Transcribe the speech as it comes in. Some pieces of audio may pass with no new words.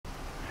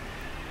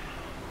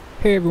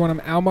Hey everyone, I'm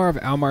Almar of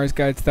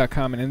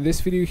almarsguides.com, and in this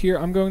video here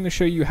I'm going to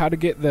show you how to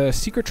get the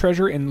secret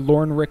treasure in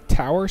Lornruk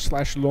Tower /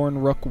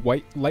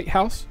 Lornruk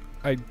Lighthouse.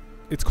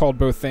 It's called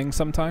both things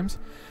sometimes.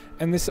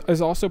 And this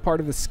is also part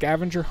of the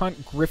scavenger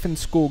hunt Griffin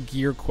School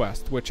gear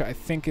quest, which I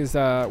think is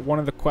one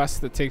of the quests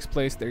that takes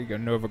place, there you go,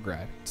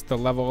 Novigrad. It's the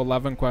level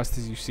 11 quest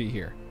as you see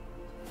here.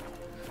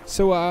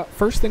 So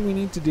first thing we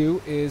need to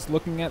do is,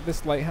 looking at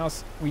this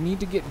lighthouse, we need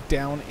to get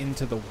down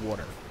into the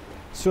water.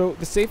 So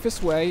the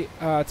safest way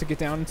to get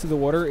down into the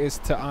water is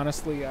to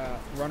honestly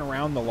run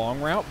around the long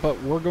route, but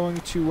we're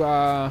going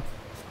to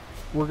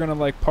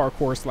like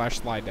parkour /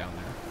 slide down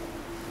there.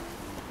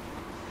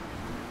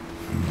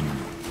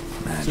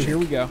 Magic. So here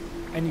we go,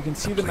 and you can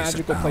see the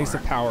magical place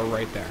of power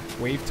right there.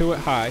 Wave to it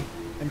high,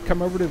 and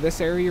come over to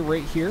this area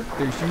right here.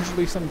 There's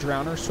usually some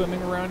drowners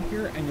swimming around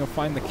here, and you'll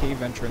find the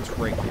cave entrance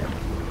right here.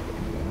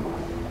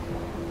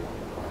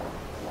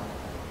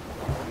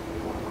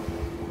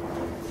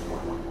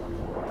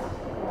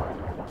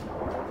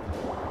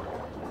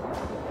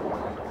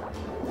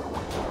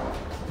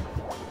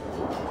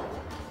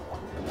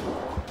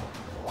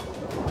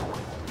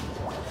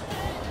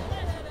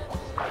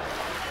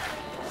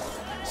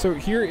 So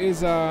here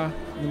is, let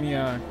me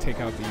take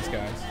out these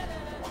guys.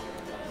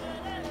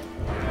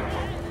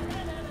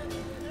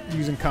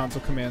 Using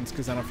console commands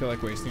because I don't feel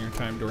like wasting your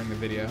time during the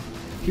video.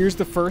 Here's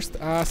the first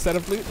set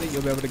of loot that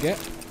you'll be able to get.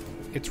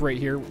 It's right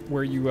here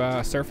where you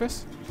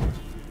surface.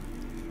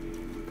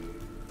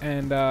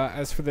 And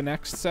as for the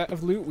next set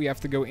of loot, we have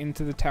to go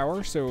into the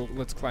tower, so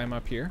let's climb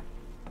up here.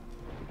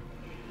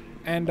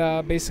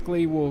 And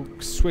basically we'll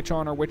switch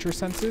on our Witcher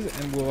senses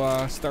and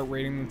we'll start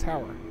raiding the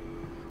tower.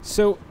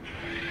 So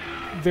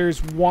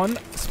there's one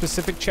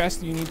specific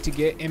chest you need to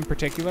get in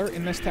particular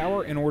in this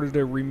tower in order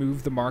to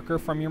remove the marker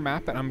from your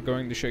map, and I'm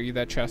going to show you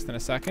that chest in a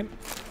second.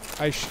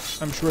 I'm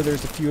sure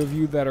there's a few of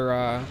you that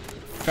are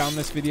found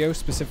this video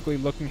specifically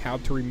looking how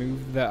to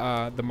remove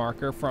the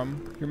marker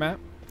from your map.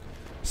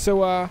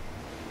 So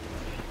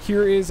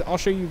here is, I'll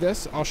show you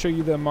this. I'll show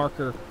you the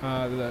marker,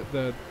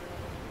 the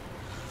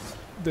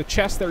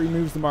chest that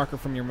removes the marker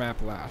from your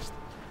map last.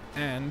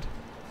 And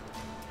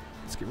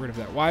let's get rid of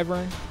that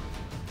wyvern.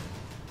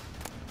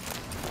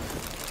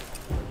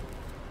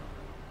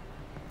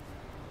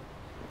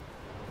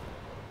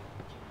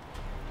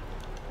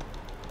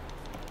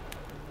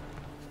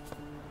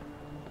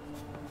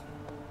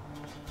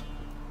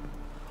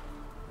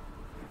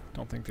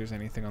 Don't think there's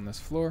anything on this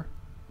floor.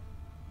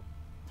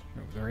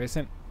 No, there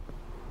isn't.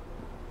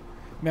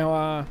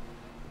 Now,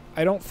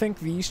 I don't think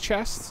these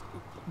chests,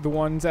 the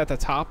ones at the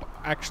top,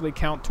 actually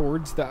count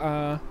towards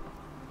the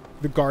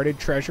guarded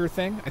treasure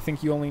thing. I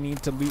think you only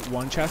need to loot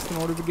one chest in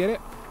order to get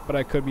it, but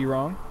I could be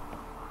wrong.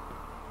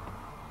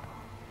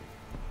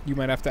 You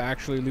might have to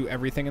actually loot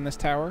everything in this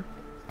tower.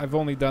 I've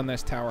only done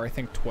this tower, I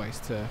think,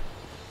 twice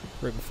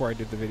right before I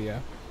did the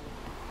video.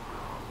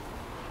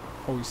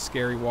 Always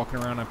scary walking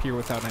around up here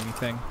without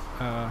anything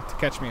to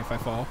catch me if I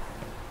fall,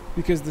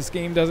 because this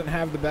game doesn't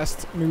have the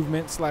best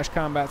movement /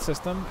 combat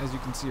system, as you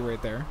can see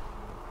right there.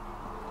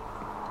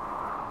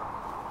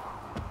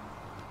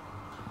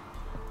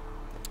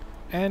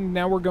 And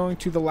now we're going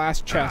to the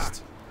last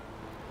chest,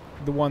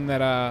 the one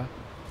that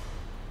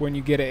when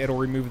you get it, it'll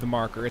remove the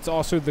marker. It's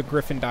also the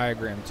Griffin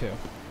diagram too.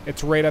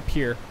 It's right up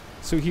here.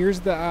 So here's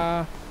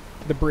the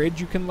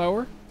bridge you can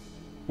lower,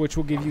 which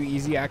will give you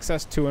easy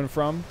access to and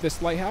from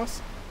this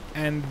lighthouse.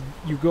 And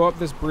you go up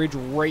this bridge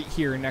right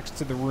here next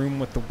to the room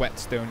with the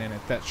whetstone in it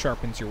that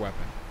sharpens your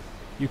weapon.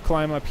 You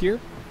climb up here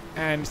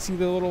and see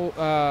the little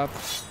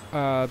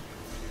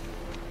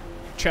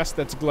chest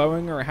that's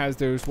glowing or has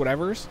those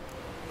whatevers,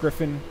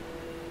 Griffin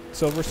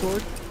silver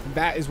sword.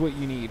 That is what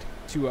you need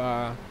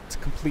to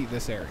complete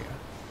this area.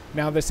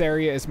 Now this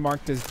area is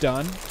marked as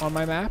done on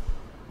my map,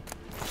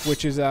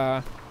 which is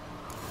all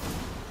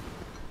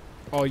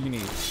you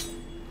need.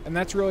 And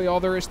that's really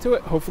all there is to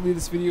it. Hopefully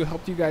this video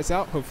helped you guys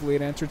out. Hopefully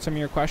it answered some of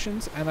your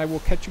questions. And I will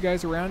catch you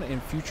guys around in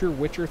future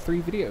Witcher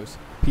 3 videos.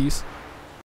 Peace.